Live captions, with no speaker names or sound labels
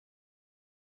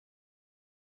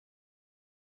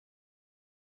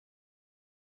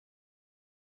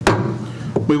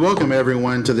We welcome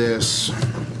everyone to this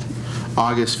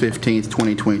August 15th,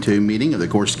 2022 meeting of the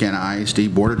Corsicana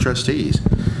ISD Board of Trustees.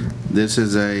 This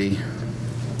is a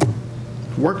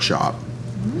workshop,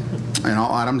 and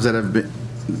all items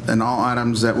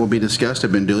that will be discussed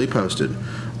have been duly posted.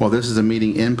 While this is a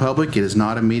meeting in public, it is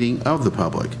not a meeting of the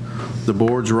public. The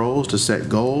board's role is to set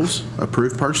goals,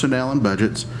 approve personnel and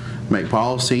budgets, make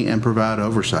policy, and provide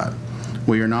oversight.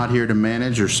 We are not here to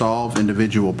manage or solve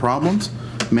individual problems.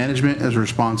 Management is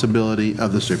responsibility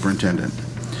of the superintendent.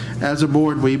 As a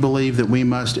board, we believe that we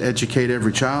must educate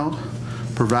every child,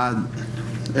 provide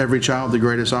every child the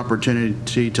greatest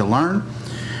opportunity to learn,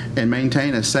 and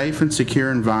maintain a safe and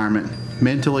secure environment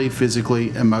mentally, physically,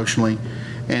 emotionally,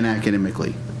 and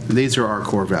academically. These are our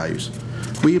core values.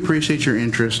 We appreciate your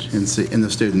interest in the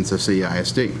students of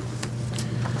CISD.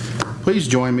 Please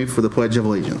join me for the Pledge of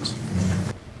Allegiance.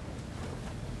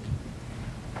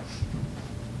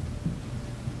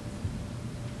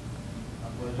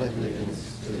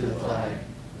 Allegiance to the flag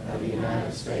of the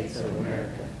United States of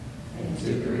America and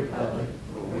to the republic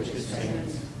for which it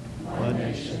stands, one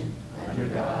nation, under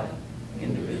God,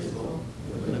 indivisible,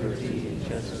 with liberty and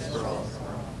justice for all.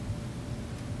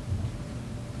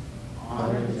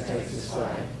 Honor the Texas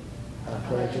flag. I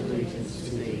pledge allegiance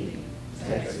to thee,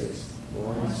 Texas,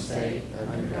 one state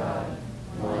under God,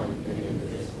 one and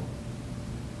indivisible.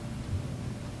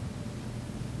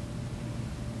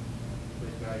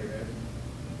 Please bow your head.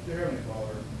 Dear Heavenly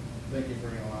Father, thank you for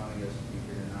allowing us to be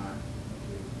here tonight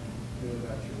to hear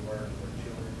about your work for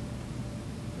children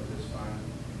of this fine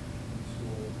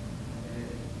school.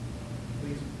 And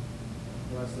please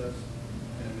bless us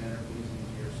in a manner pleasing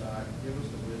to your sight. Give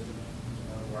us the wisdom to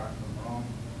know right from wrong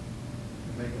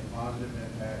and make a positive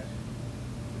impact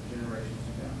for generations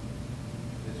to come.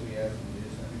 This we ask in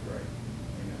Jesus' name we pray.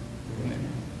 Amen. Amen.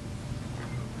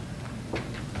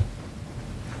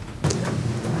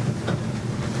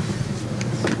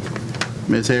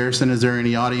 Ms. Harrison, is there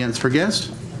any audience for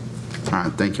guests? All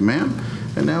right, thank you, ma'am.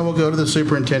 And now we'll go to the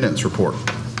superintendent's report.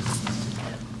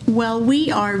 Well,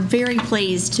 we are very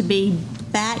pleased to be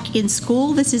back in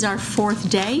school. This is our 4th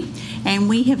day, and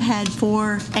we have had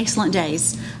 4 excellent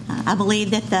days. I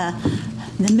believe that the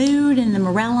mood and the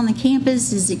morale on the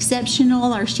campus is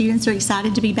exceptional. Our students are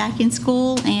excited to be back in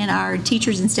school, and our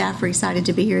teachers and staff are excited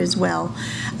to be here as well.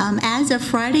 As of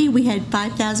Friday, we had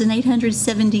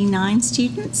 5,879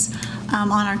 students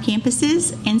on our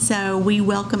campuses, and so we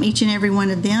welcome each and every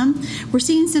one of them. We're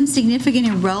seeing some significant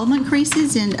enrollment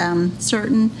increases in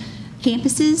certain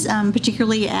campuses,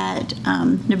 particularly at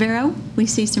Navarro. We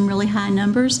see some really high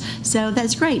numbers, so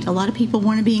that's great. A lot of people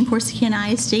want to be in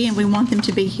Corsicana ISD, and we want them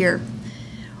to be here.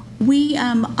 We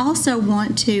also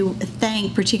want to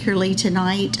thank, particularly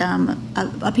tonight,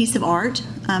 a piece of art,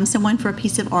 someone for a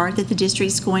piece of art that the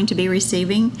district is going to be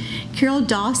receiving. Carol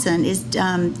Dawson is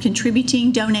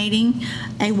donating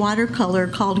a watercolor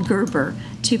called Gerber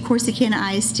to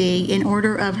Corsicana ISD in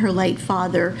order of her late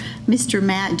father, Mr.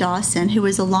 Matt Dawson, who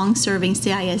is a long-serving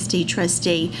CISD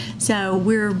trustee. So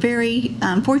we're very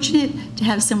fortunate to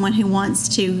have someone who wants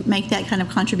to make that kind of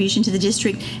contribution to the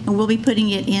district, and we'll be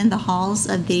putting it in the halls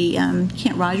of the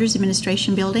Kent Rogers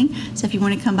Administration Building. So if you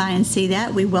want to come by and see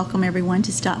that, we welcome everyone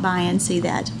to stop by and see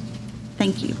that.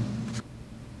 Thank you.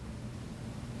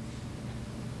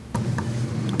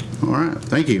 All right,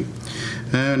 thank you.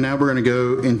 Now we're going to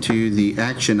go into the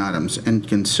action items and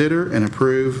consider and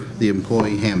approve the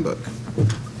employee handbook.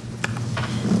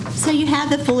 So you have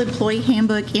the full employee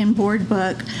handbook in board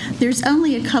book. There's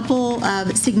only a couple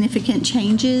of significant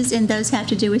changes, and those have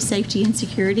to do with safety and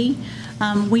security.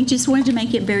 We just wanted to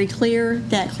make it very clear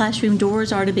that classroom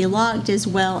doors are to be locked, as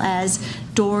well as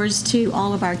doors to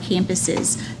all of our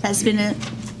campuses. That's been a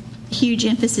huge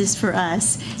emphasis for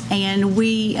us, and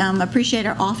we appreciate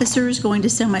our officers going to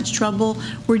so much trouble.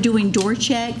 We're doing door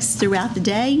checks throughout the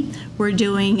day. We're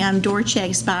doing door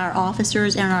checks by our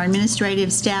officers and our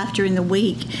administrative staff during the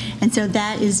week, and so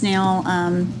that is now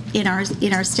in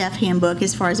our staff handbook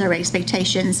as far as our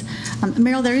expectations.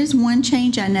 Meryl, there is one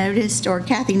change I noticed, or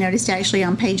Kathy noticed actually,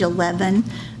 on page 11.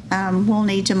 We'll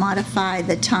need to modify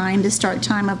the start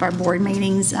time of our board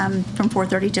meetings from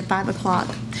 4:30 to 5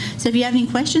 o'clock. So if you have any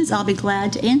questions, I'll be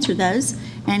glad to answer those.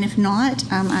 And if not,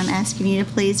 I'm asking you to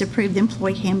please approve the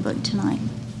employee handbook tonight.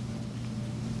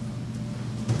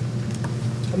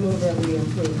 I move that we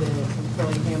approve the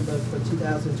employee handbook for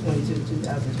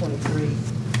 2022-2023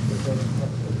 with the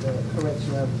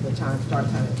correction of the start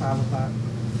time at 5 o'clock.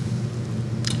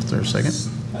 Is there a second?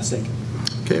 A second.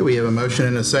 Okay, we have a motion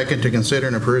and a second to consider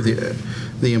and approve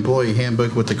the employee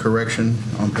handbook with the correction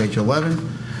on page 11.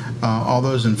 All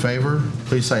those in favor,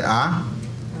 please say aye.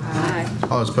 Aye.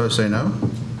 All those opposed say no.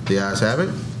 The ayes have it.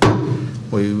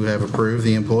 We have approved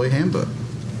the employee handbook.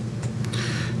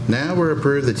 Now we're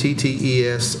approved the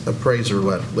TTES appraiser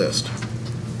list.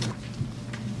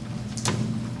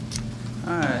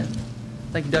 All right.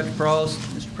 Thank you, Dr. Frost,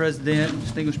 Mr. President,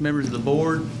 distinguished members of the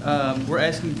board. We're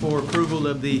asking for approval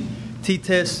of the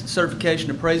T-Test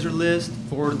certification appraiser list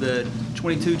for the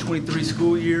 22-23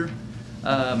 school year.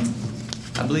 I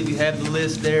believe you have the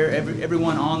list there.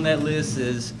 Everyone on that list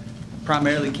is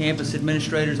primarily campus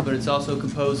administrators, but it's also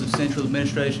composed of central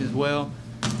administration as well.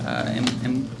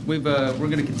 And we're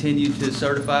going to continue to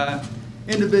certify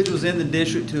individuals in the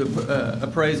district to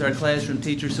appraise our classroom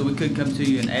teachers, so we could come to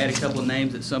you and add a couple of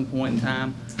names at some point in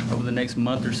time over the next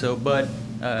month or so. But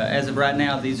as of right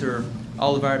now, these are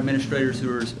all of our administrators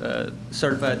who are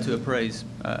certified to appraise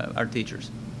our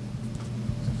teachers.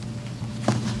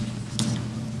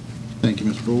 Thank you,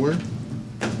 Mr. Brewer.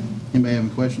 Anybody have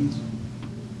any questions?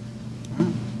 I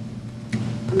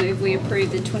move we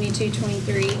approve the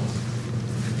 22-23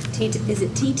 is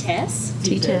it T-Test?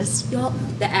 T-Test. Y'all,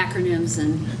 the acronyms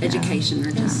in education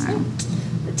are just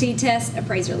the T-Test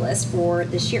appraiser list for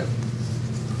this year.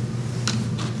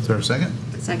 Is there a second?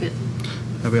 Second.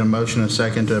 I've got a motion and a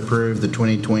second to approve the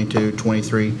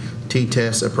 2022-23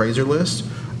 T-Test appraiser list.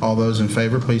 All those in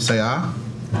favor, please say aye.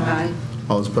 Aye.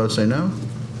 All those opposed say no.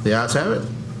 The ayes have it.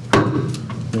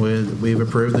 We've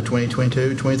approved the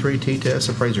 2022-23 T-Test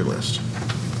appraiser list.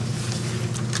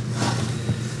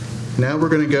 Now we're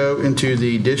going to go into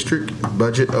the district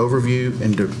budget overview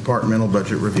and departmental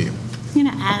budget review. I'm going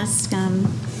to ask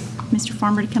Mr.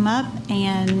 Farmer to come up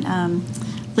and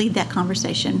lead that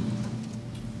conversation.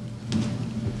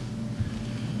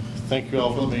 Thank you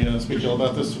all for letting me speak to you all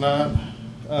about this tonight.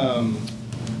 I'd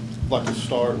like to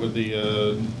start with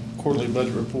the quarterly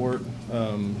budget report.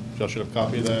 Y'all should have a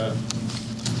copy of that.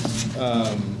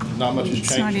 Not much has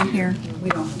changed. It's not in here. We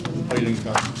don't. Oh, you didn't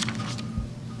copy?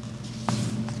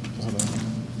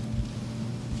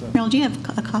 Merrill, do you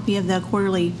have a copy of the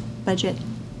quarterly budget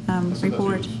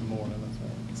report?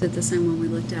 Is it the same one we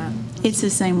looked at? It's the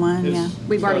same one, yeah.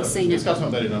 We've already seen it. It's got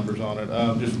some updated numbers on it.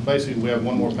 Just basically, we have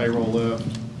one more payroll left,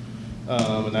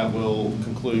 and that will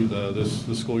conclude this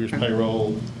school year's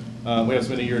payroll. We have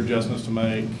some end-of-year adjustments to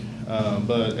make,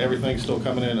 but everything's still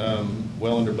coming in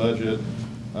well under budget.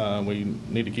 We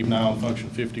need to keep an eye on function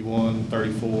 51,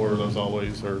 34. Those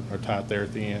always are tight there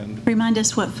at the end. Remind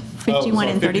us what 51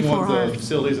 and 34 are. 51 is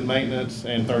facilities and maintenance,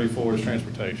 and 34 is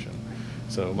transportation.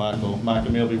 So Mike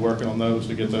and me will be working on those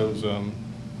to get those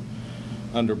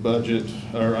under budget,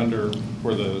 or under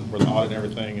where the audit and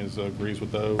everything agrees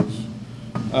with those.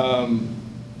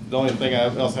 The only thing I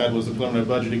else had was the preliminary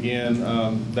budget again.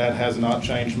 That has not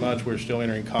changed much. We're still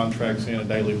entering contracts in a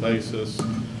daily basis.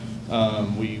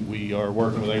 We are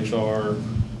working with HR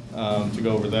to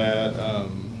go over that.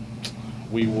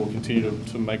 We will continue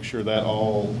to make sure that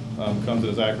all comes in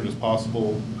as accurate as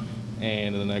possible,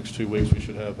 and in the next 2 weeks we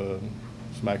should have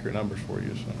some accurate numbers for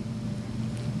you. So,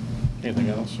 anything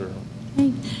else? Or Hey,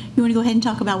 you want to go ahead and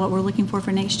talk about what we're looking for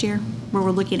next year? What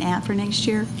we're looking at for next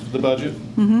year? the budget?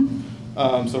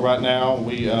 Mm-hmm. So right now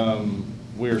we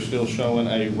are still showing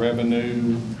a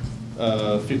revenue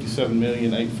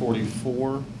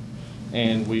 $57,844,000.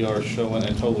 And we are showing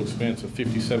a total expense of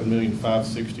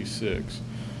 $57,566,000.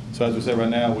 So as we said, right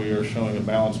now we are showing a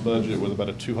balanced budget with about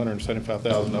a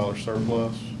 $275,000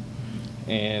 surplus.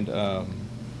 And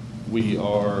we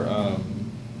are,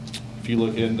 if you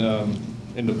look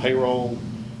into payroll,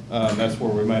 that's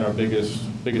where we made our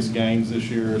biggest gains this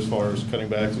year as far as cutting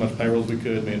back as much payroll as we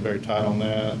could, being very tight on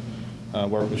that.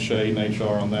 Work with Shade and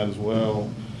HR on that as well.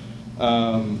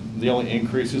 The only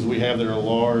increases we have that are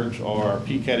large are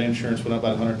PCAT insurance went up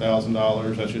about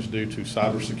 $100,000. That's just due to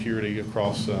cybersecurity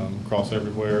across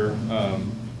everywhere.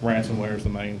 Ransomware is the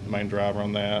main driver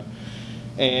on that.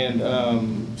 And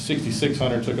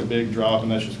 6,600 took a big drop, and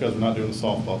that's just because we're not doing the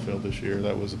softball field this year.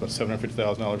 That was about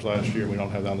 $750,000 last year. We don't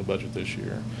have that on the budget this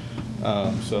year.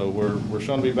 So we're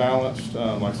trying to be balanced.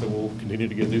 Like I said, we'll continue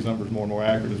to get these numbers more and more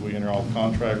accurate as we enter all the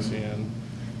contracts in.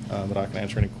 But I can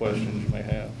answer any questions you may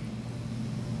have.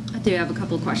 I do have a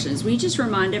couple of questions. Will you just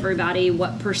remind everybody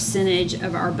what percentage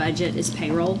of our budget is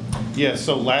payroll? Yes,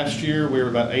 so last year we were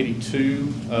about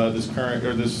 82.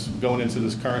 Going into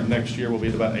this current next year, we'll be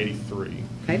at about 83.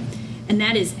 Okay. And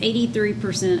that is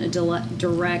 83% a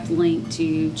direct link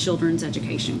to children's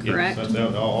education, correct? Yes,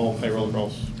 that's all payroll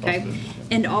across Okay. the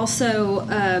district. And also,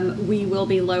 we will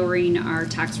be lowering our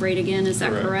tax rate again, is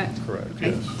that correct? Correct,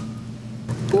 Okay. yes.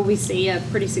 Will we see a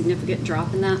pretty significant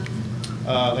drop in that?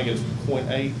 I think it's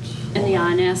 0.8. In the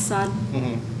INS side?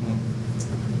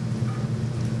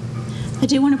 I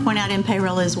do want to point out in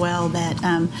payroll as well that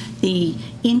the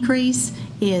increase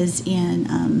is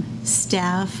in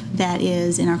staff that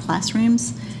is in our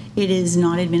classrooms. It is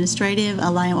not administrative. A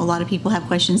lot of people have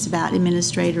questions about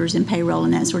administrators and payroll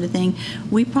and that sort of thing.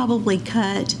 We probably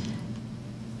cut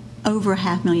over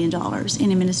 $500,000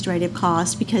 in administrative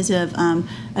costs because of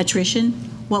attrition.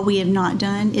 What we have not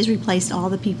done is replaced all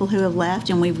the people who have left,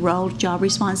 and we've rolled job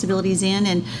responsibilities in,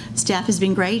 and staff has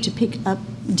been great to pick up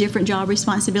different job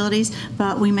responsibilities,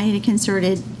 but we made a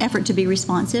concerted effort to be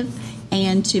responsive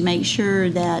and to make sure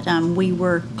that we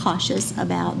were cautious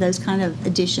about those kind of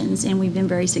additions, and we've been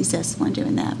very successful in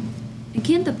doing that. And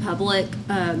can the public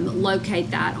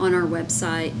locate that on our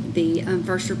website, the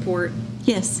first report?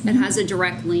 Yes. It has a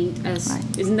direct link, Right.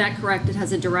 Isn't that correct? It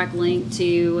has a direct link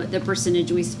to the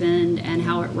percentage we spend and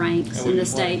how it ranks in the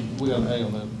state. We got an A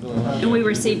on that. And we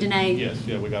received an A? Yes,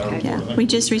 yeah, we got our Okay. report. I Yeah, think we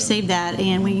just received that,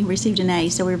 and we received an A,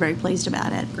 so we're very pleased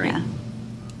about it. Great. Yeah.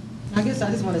 I guess I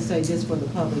just want to say, just for the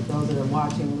public, those that are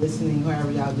watching, listening,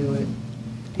 however y'all do it,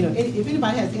 you know, if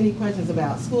anybody has any questions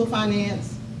about school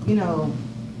finance, you know,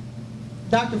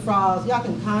 Dr. Frost, y'all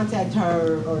can contact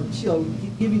her, or she'll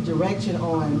give you direction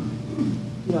on,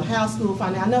 you know, how school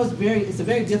finance. I know it's a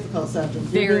very difficult subject. It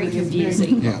Very really is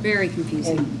confusing, Yeah. very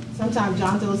confusing. And sometimes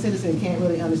John Doe citizen can't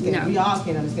really understand. No. We all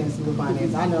can't understand school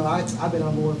finance. I know I've been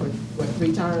on board for, what,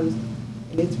 3 terms,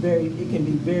 and it can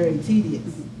be very tedious.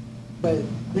 But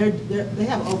they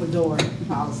have an open door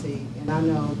policy, and I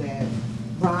know that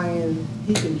Brian,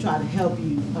 he can try to help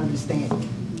you understand it.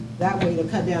 That way to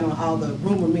cut down on all the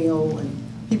rumor mill and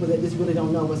people that just really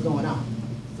don't know what's going on.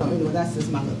 So anyway, that's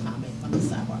just my little comment on this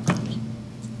sidebar.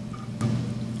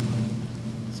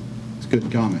 It's a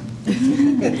good comment.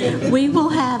 We will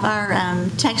have our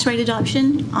tax rate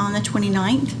adoption on the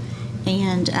 29th,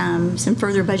 and some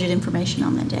further budget information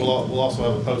on that day. We'll also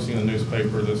have a posting in the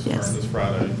newspaper this Yes.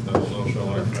 Friday. That'll show a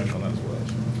lot of information on that as well.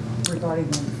 Regarding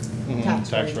the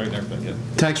Tax rate and everything, yeah.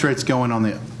 Tax rate's going on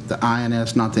the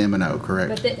INS, not the M&O, correct?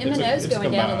 But the M&O is It's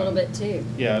going down a combined. little bit too.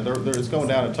 Yeah, it's going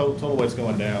down, total weight's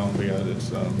going down, but yeah,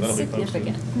 that'll be posted.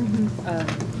 Significant.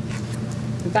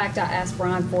 In fact, I asked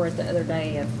Brian for it the other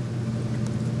day,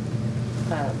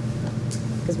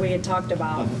 because we had talked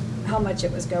about how much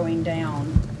it was going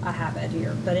down. I have it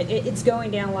here, but it's going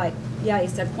down like, yeah, he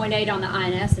said 0.8 on the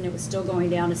INS, and it was still going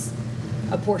down as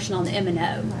a portion on the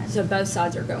M&O. So both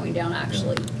sides are going down,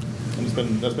 actually.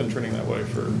 And that's been trending that way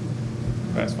for the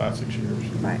past 5-6 years.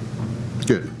 Right.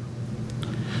 Good.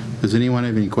 Does anyone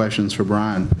have any questions for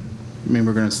Brian? I mean,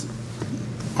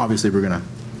 obviously we're going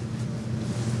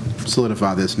to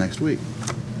solidify this next week.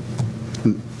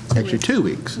 Actually, 2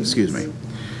 weeks, excuse me.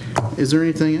 Is there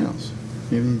anything else?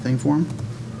 You have anything for him?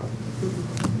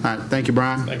 All right, thank you,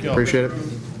 Brian. Thank you all. Appreciate it.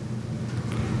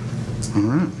 All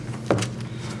right.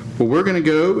 Well, we're going to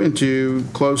go into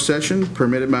closed session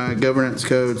permitted by Governance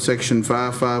Code Section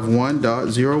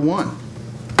 551.01.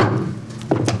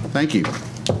 Thank you.